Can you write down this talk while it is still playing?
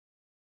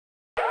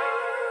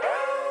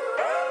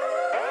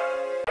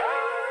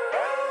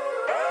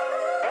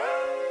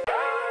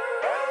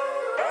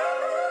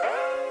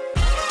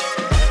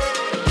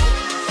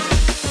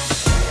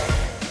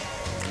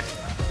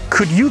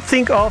Could you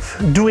think of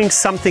doing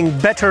something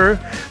better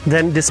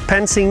than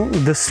dispensing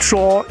the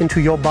straw into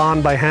your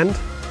barn by hand?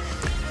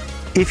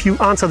 If you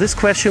answer this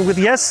question with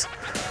yes,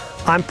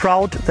 I'm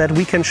proud that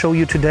we can show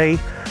you today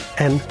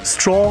a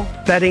straw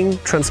bedding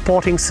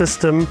transporting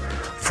system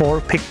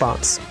for pig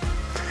barns.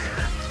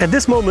 At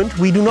this moment,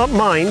 we do not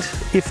mind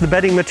if the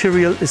bedding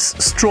material is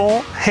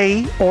straw,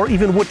 hay or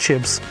even wood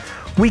chips.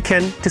 We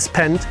can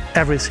dispense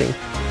everything.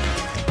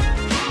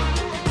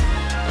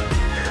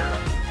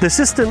 The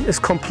system is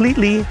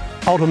completely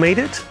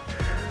automated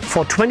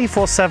for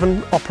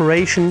 24/7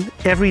 operation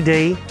every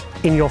day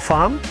in your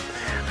farm,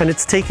 and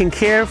it's taking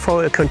care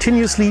for a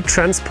continuously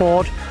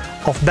transport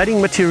of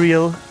bedding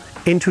material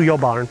into your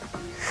barn.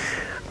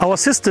 Our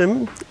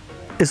system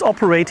is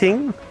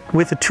operating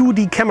with a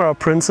 2D camera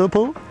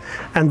principle,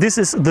 and this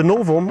is the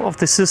novum of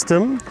the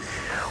system,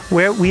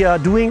 where we are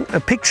doing a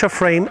picture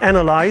frame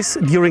analysis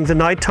during the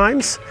night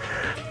times,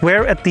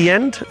 where at the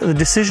end the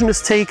decision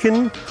is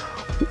taken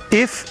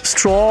if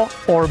straw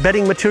or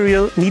bedding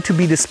material need to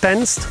be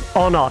dispensed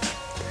or not.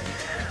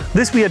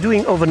 This we are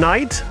doing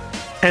overnight,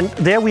 and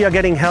there we are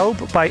getting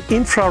help by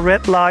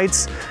infrared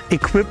lights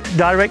equipped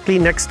directly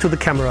next to the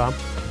camera.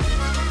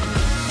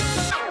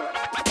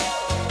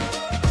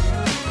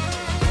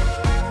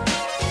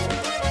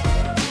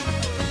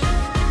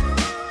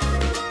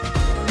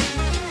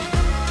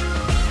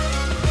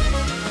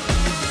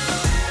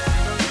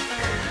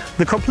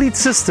 The complete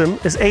system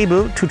is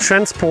able to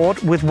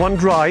transport with one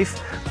drive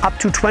up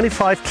to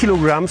 25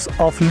 kilograms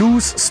of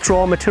loose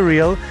straw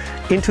material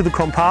into the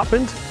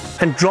compartment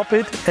and drop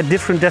it at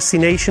different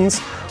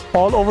destinations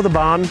all over the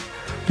barn,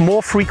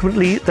 more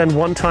frequently than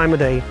one time a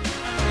day.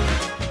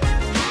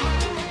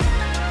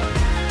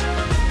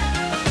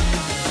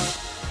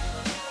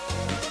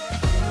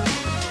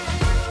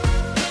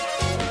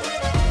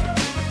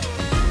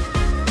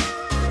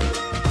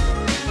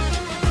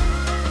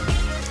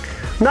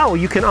 Now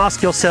you can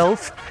ask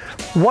yourself,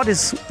 what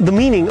is the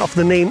meaning of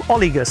the name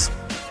OlliGES?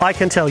 I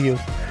can tell you.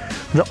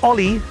 The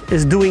Olli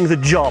is doing the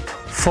job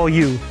for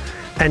you,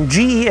 and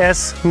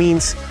GES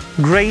means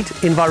Great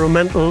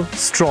Environmental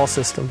Straw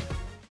System.